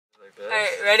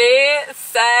Ready,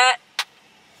 set,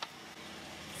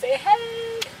 say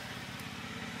hey.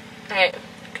 Alright.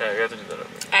 Okay, we have to do that over.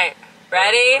 Alright.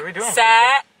 Ready, what are we doing?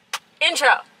 Set,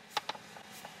 intro.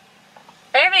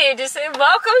 Baby, just say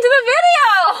welcome to the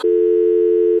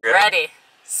video. Good. Ready,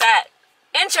 set,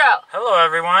 intro. Hello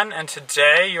everyone, and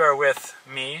today you are with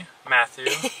me,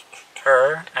 Matthew,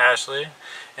 her, Ashley,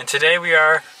 and today we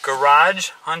are garage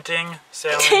hunting,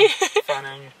 sailing,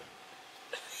 funning,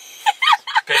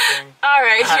 picking.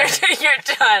 Alright,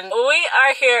 you're done. We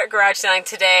are here at garage selling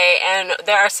today, and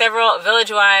there are several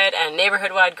village-wide and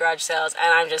neighborhood-wide garage sales,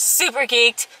 and I'm just super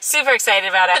geeked, super excited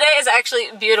about it. Today is actually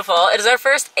beautiful. It is our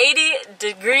first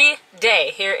 80-degree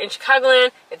day here in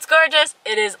Chicagoland. It's gorgeous.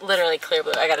 It is literally clear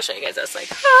blue. I gotta show you guys this.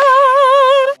 Like,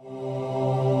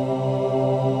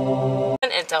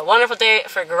 it's a wonderful day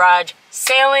for garage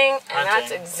sailing, and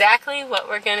that's exactly what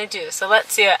we're gonna do. So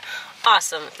let's see what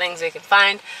awesome things we can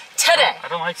find today. I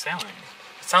don't like sailing.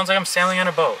 It sounds like I'm sailing on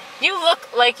a boat. You look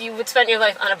like you would spend your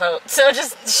life on a boat, so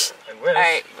just... I wish.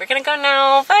 Alright, we're gonna go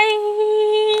now.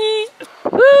 Bye!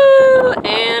 Woo!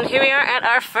 And here we are at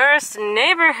our first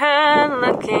neighborhood,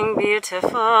 looking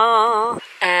beautiful.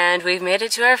 And we've made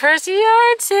it to our first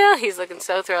yard sale. He's looking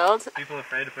so thrilled. People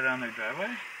afraid to put it on their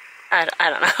driveway? I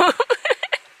don't know.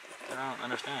 I don't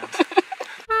understand.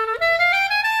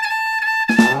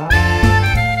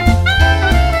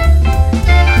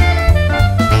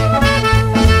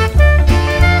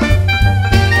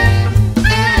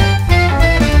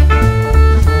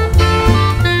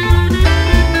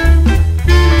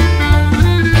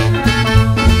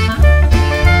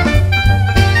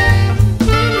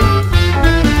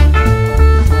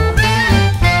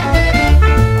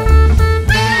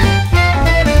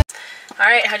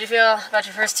 How'd you feel about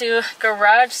your first two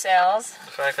garage sales?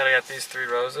 The fact that I got these 3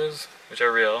 roses, which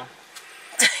are real,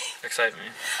 excite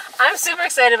me. I'm super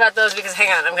excited about those because,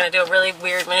 hang on, I'm going to do a really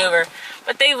weird maneuver.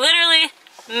 But they literally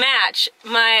match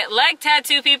my leg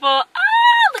tattoo, people. Ah,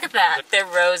 look at that. They're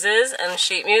roses and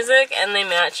sheet music, and they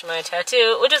match my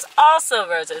tattoo, which is also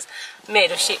roses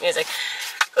made of sheet music.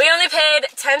 We only paid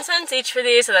 10 cents each for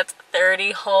these, so that's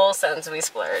 30 whole cents we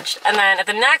splurged. And then at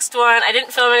the next one, I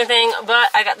didn't film anything, but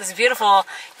I got this beautiful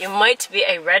You Might Be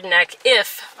a Redneck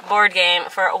If board game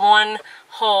for $1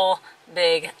 whole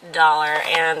big dollar.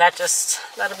 And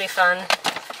that'll be fun.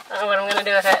 I don't know what I'm gonna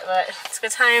do with it, but it's a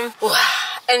good time.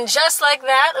 And just like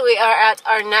that, we are at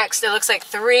our next, it looks like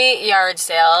 3 yard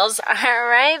sales.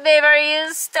 Alright, babe, are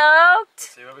you stoked? Let's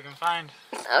see what we can find.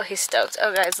 Oh, he's stoked.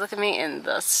 Oh, guys, look at me in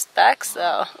the specs,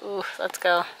 though. Ooh, let's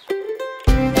go.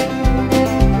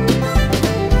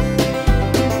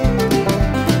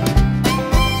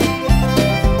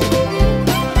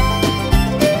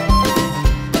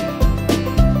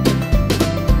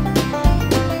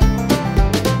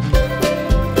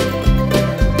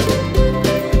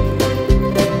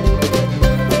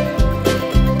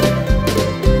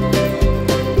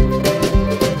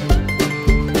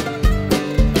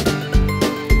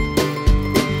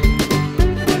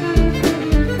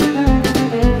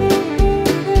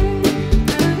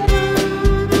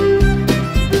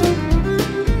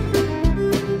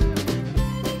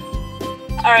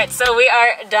 Alright, so we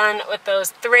are done with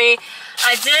those 3.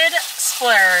 I did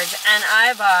splurge, and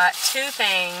I bought 2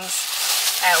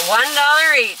 things at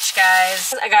 $1 each,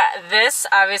 guys. I got this,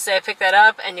 obviously I picked that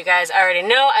up, and you guys already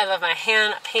know I love my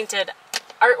hand-painted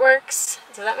artworks.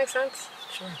 Does that make sense?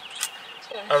 Sure.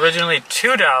 Originally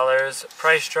 $2,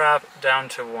 price drop down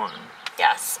to $1.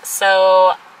 Yes,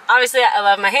 so obviously I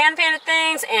love my hand-painted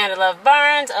things, and I love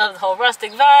barns, I love the whole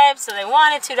rustic vibe, so they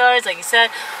wanted $2, like you said.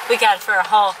 We got it for a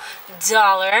whole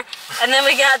 $1. And then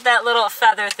we got that little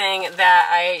feather thing that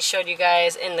I showed you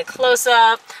guys in the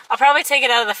close-up. I'll probably take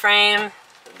it out of the frame.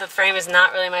 The frame is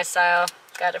not really my style.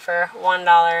 Got it for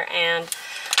 $1, and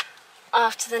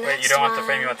off to the next one. Wait, you don't want the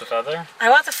frame, you want the feather? I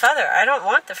want the feather. I don't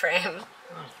want the frame.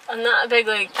 I'm not a big,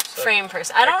 like, frame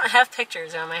person. I don't have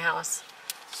pictures around my house.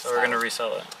 So we're gonna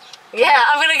resell it. Yeah,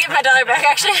 I'm gonna get my $1 back.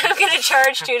 Actually, I'm gonna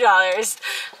charge $2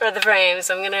 for the frame,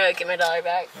 so I'm gonna get my $1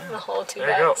 back. The whole 2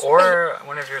 bags. There you go. Or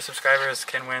one of your subscribers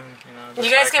can win, you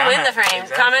guys can win the frame.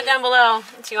 Exactly. Comment down below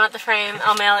if you want the frame.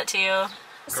 I'll mail it to you.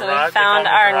 So we Garage, found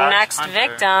our next hunter.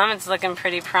 victim. It's looking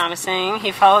pretty promising.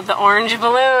 He followed the orange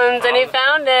balloons and he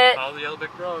found it. Follow the yellow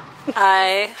brick road.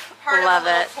 I love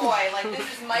it. Toy. Like, this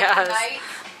is Mike Yes. Knight.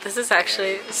 This is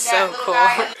actually That so little cool.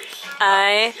 guy.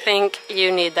 I think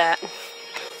you need that. I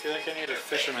feel like I need a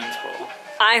fisherman's pole.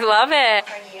 I love it.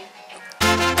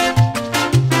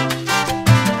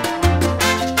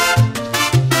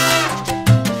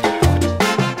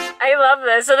 I love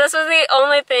this. So this was the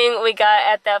only thing we got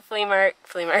at that flea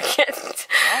market.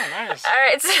 Oh, nice.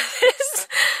 Alright, so this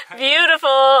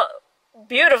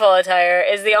beautiful attire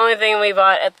is the only thing we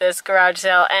bought at this garage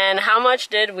sale. And how much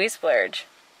did we splurge?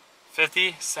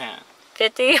 50 cents.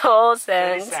 50 whole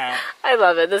cents. 50 cents. I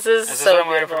love it. This is Is this so what I'm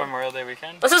wearing beautiful. for Memorial Day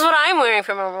weekend? This is what I'm wearing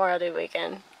for Memorial Day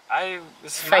weekend.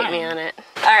 This is Fight mine. me on it.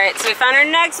 Alright, so we found our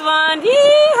next one.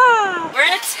 Yeehaw! We're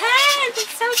in a tent.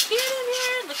 It's so cute in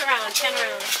here. Look around. Turn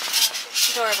around.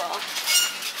 Adorable.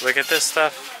 Look at this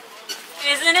stuff.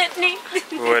 Isn't it neat?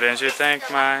 Wouldn't you think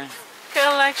my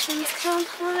Collection's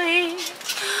complete.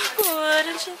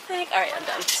 Wouldn't you think? Alright, I'm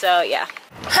done. So, yeah.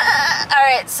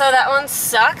 Alright, so that one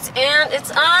sucked, and it's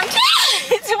on. Why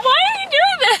are you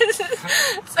doing this?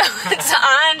 So, it's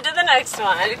on to the next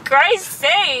one. Christ's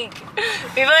sake.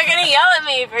 People are gonna yell at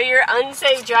me for your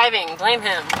unsafe driving. Blame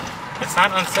him. It's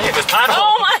not unsafe. There's potholes.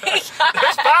 Oh my god.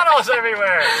 There's potholes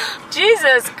everywhere.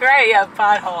 Jesus Christ, you have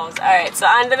potholes. Alright, so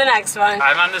on to the next one.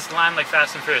 I'm on this line like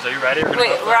Fast and Furious. Are you ready? Wait,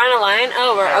 we're on a line?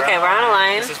 Oh, we're on a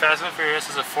line. This is Fast and Furious.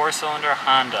 This is a 4-cylinder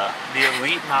Honda, the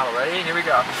elite model. Ready? Here we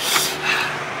go.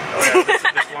 Oh yeah,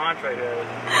 this launch right here.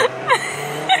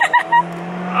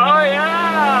 Oh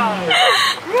yeah!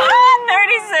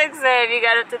 36 in. You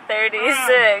got up to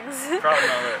 36. Probably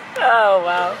know it. Oh,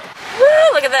 wow.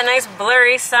 Woo, look at that nice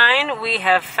blurry sign. We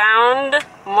have found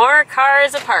more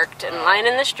cars parked and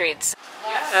lining the streets.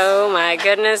 Oh my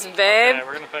goodness, babe. Yeah,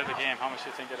 we're gonna play the game. How much do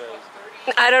you think it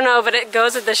is? I don't know, but it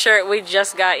goes with the shirt we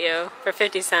just got you for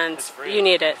 50 cents. It's free. You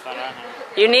need it. It's not on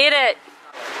here. You need it.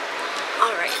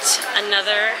 All right,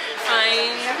 another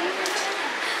find.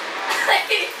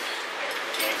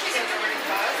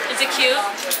 Is it cute?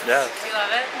 Yeah. You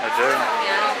love it? I do.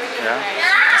 Yeah.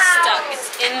 Yeah. It's stuck. It's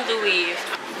in the weave.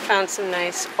 Found some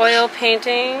nice oil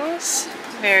paintings.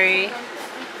 Very,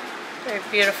 very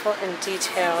beautiful and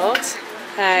detailed.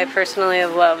 I personally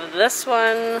love this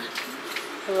one.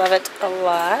 I love it a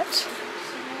lot.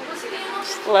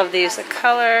 Just love the use of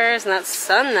colors and that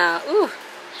sun now. Ooh,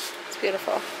 it's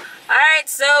beautiful. Alright,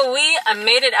 so we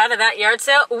made it out of that yard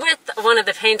sale with one of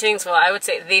the paintings. Well, I would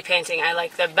say the painting I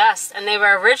like the best. And they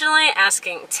were originally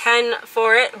asking $10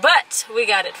 for it, but we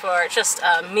got it for just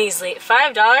a measly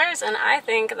 $5. And I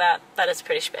think that is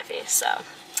pretty spiffy. So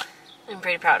I'm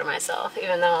pretty proud of myself,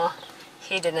 even though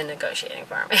he did the negotiating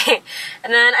for me.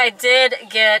 And then I did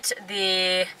get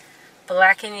the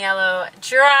black and yellow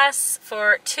dress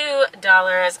for $2,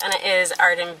 and it is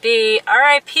Arden B.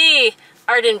 R.I.P.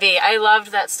 Arden B. I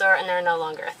loved that store, and they're no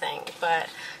longer a thing, but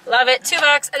love it. $2.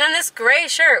 And then this gray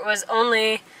shirt was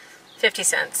only 50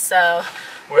 cents. So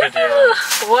What a deal.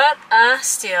 What a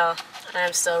steal. And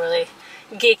I'm still really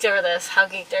geeked over this. How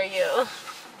geeked are you?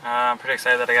 I'm pretty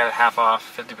excited that I got it half off,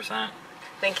 50%.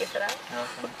 Thank you for that. You're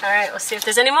welcome. Alright, we'll see if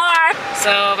there's any more. So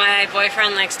my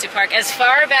boyfriend likes to park as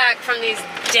far back from these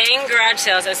dang garage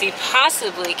sales as he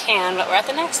possibly can, but we're at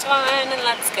the next one and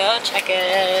let's go check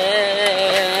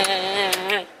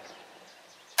it.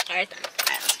 Alright then.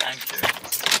 Thank you.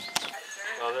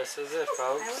 Well, this is it,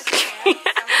 folks.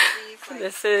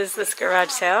 This is this garage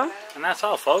sale. And that's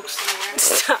all, folks.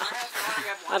 Stop.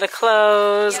 A lot of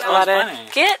clothes, a lot of... Plenty.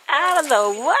 Get out of the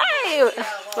way!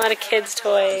 A lot of kids'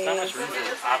 toys. Not much room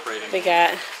for operating. We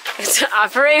got... To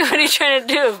operate? What are you trying to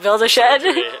do? Build a shed?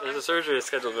 There's a surgery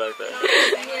scheduled back there. How does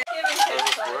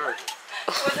this work?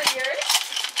 Was it yours?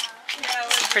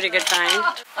 It's a pretty good find.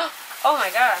 Oh my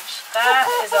gosh, that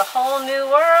is a whole new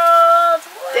world.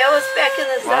 That was back in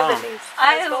the Wow. 70s.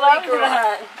 I love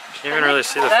that. You can't even really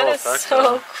see the That full is effect.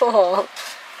 so cool.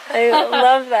 I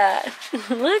love that.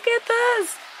 Look at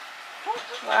this.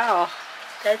 Wow.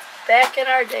 That's back in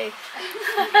our day.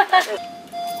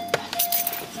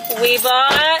 We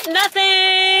bought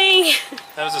nothing.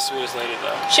 That was the sweetest lady,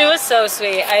 though. She was so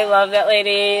sweet. I love that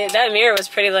lady. That mirror was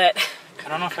pretty lit. I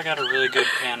don't know if I got a really good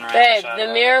panoramic Babe, shot the of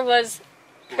it. mirror was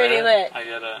pretty lit. I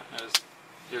get it.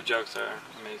 Your jokes are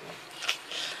amazing.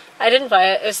 I didn't buy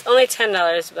it. It was only $10,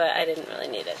 but I didn't really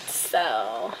need it.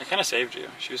 So It kind of saved you.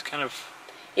 She was kind of...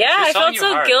 yeah, She was I selling felt you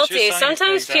so hard. She was guilty. selling you-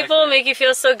 Sometimes exactly. people make you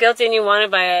feel so guilty and you want to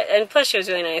buy it. And plus, she was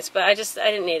really nice, but I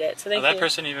didn't need it. So thank that you.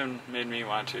 person even made me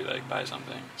want to buy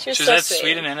something. She was so that sweet.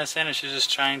 sweet and innocent, and she's just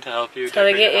trying to help you. So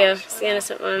they decorate get your you. house. It's the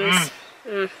innocent ones.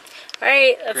 All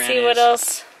right, let's see what Grannies.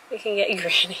 else we can get.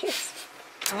 Grannies.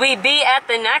 We be at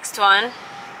the next one.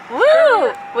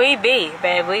 Woo! We be,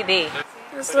 babe. We be.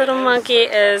 This little monkey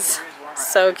is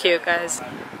so cute, guys.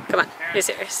 Come on, be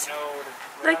serious.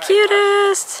 The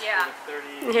cutest. Yeah.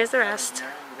 And here's the rest.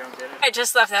 I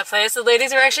just left that place. The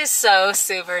ladies were actually so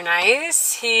super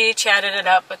nice. He chatted it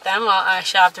up with them while I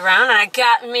shopped around, and I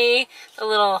got me a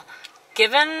little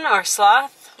gibbon or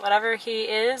sloth, whatever he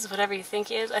is, whatever you think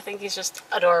he is. I think he's just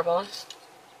adorable.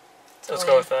 Let's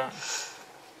go with that.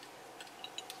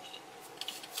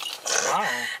 Wow.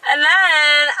 And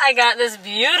then I got this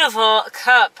beautiful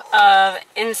cup of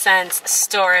incense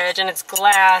storage, and it's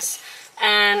glass,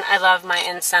 and I love my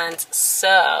incense, so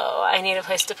I need a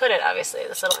place to put it, obviously.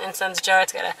 This little incense jar,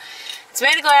 it's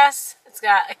made of glass, it's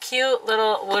got a cute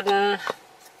little wooden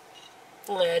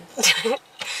lid.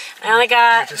 I only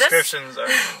got The descriptions are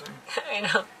amazing. I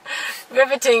know.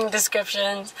 Riveting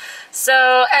descriptions.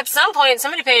 So at some point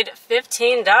somebody paid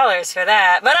 $15 for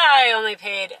that, but I only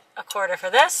paid a quarter for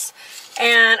this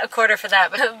and a quarter for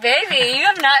that. But baby, you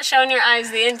have not shown your eyes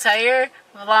the entire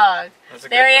vlog.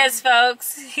 There he is,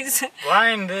 folks. He's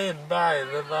blinded by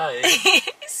the light.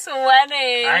 He's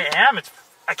sweating. I am.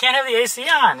 I can't have the AC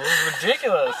on. This is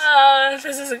ridiculous. Oh,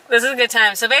 this is a good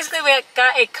time. So basically we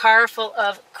got a car full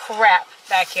of crap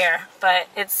back here, but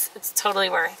it's totally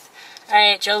worth.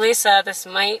 Alright, Jolisa, this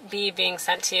might be being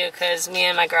sent to you because me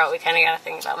and my girl, we kind of got a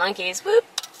thing about monkeys. Whoop!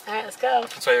 Alright, let's go.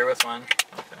 So you're with one.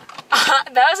 Okay.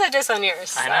 That was just on yours.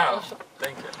 So. I know.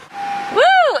 Thank you.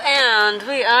 Woo! And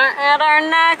we are at our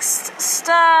next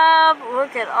stop.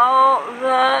 Look at all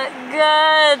the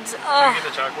goods. Can you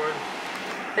get the chalkboard?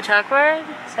 The chalkboard?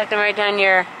 So I can write down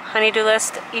your honey-do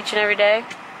list each and every day.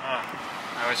 Oh,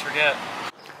 I always forget.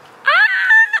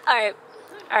 Ah! Alright.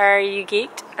 Are you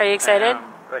geeked? Are you excited?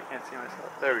 I can't see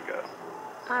myself. There we go.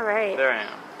 Alright. There I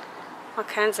am. All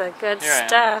kinds of good Here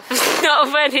stuff.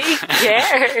 Nobody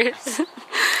cares.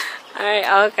 Alright,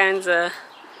 all kinds of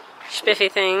spiffy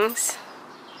things.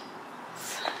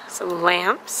 Some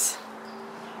lamps.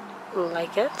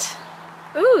 Like it.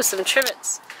 Ooh, some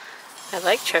trivets. I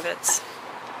like trivets.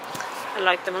 I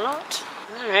like them a lot.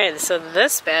 Alright, so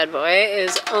this bad boy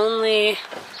is only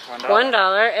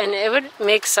 $1, and it would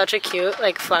make such a cute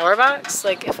like flower box.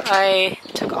 Like if I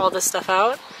took all this stuff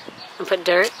out and put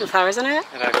dirt and flowers in it.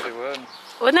 It actually would.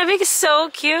 Wouldn't that be so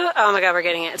cute? Oh my god, we're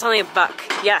getting it. It's only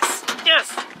 $1. Yes.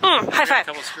 Yes. High five.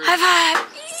 High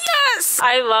five. Yes.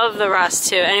 I love the rust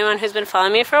too. Anyone who's been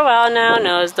following me for a while now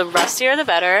knows the rustier the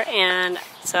better, and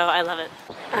so I love it.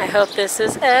 I hope this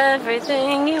is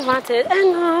everything you wanted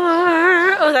and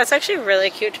more. Oh, that's actually really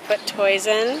cute to put toys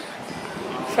in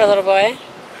for a little boy.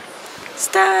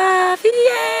 Stuff,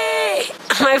 yay!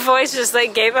 My voice just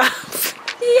like gave up.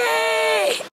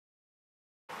 Yay!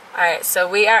 Alright, so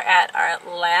we are at our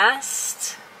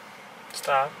last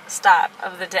stop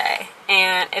of the day,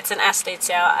 and it's an estate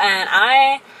sale, and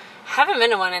I haven't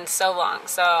been to one in so long,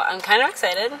 so I'm kind of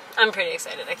excited. I'm pretty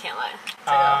excited, I can't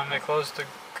lie. They closed the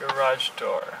garage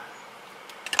door.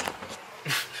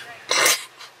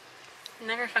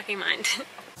 Never fucking mind.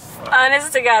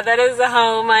 Honest to God, that is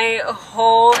how my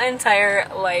whole entire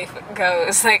life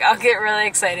goes. Like, I'll get really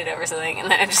excited over something and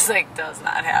then it just like does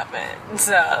not happen.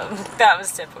 So that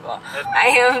was typical. I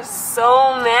am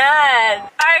so mad.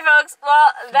 Alright folks,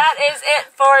 well that is it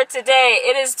for today.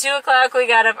 It is 2 o'clock, we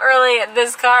got up early.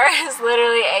 This car is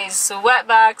literally a sweat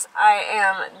box. I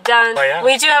am done. Oh, yeah.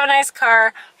 We do have a nice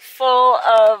car full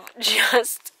of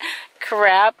just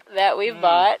crap that we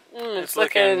bought. It's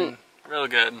looking real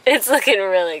good. It's looking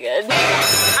really good.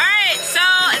 Alright, so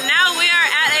now we are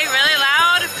at a really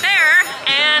loud fair,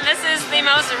 and this is the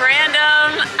most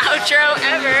random outro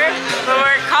ever. But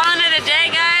we're calling it a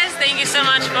day, guys. Thank you so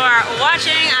much for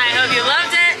watching. I hope you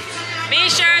loved it.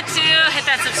 Be sure to hit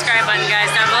that subscribe button,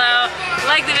 guys, down below.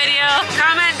 Like the video.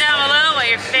 Comment down below what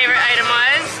your favorite item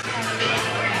was.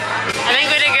 I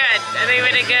think we did good. I think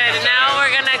we did good. Now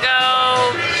we're gonna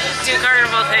go do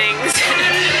carnival things.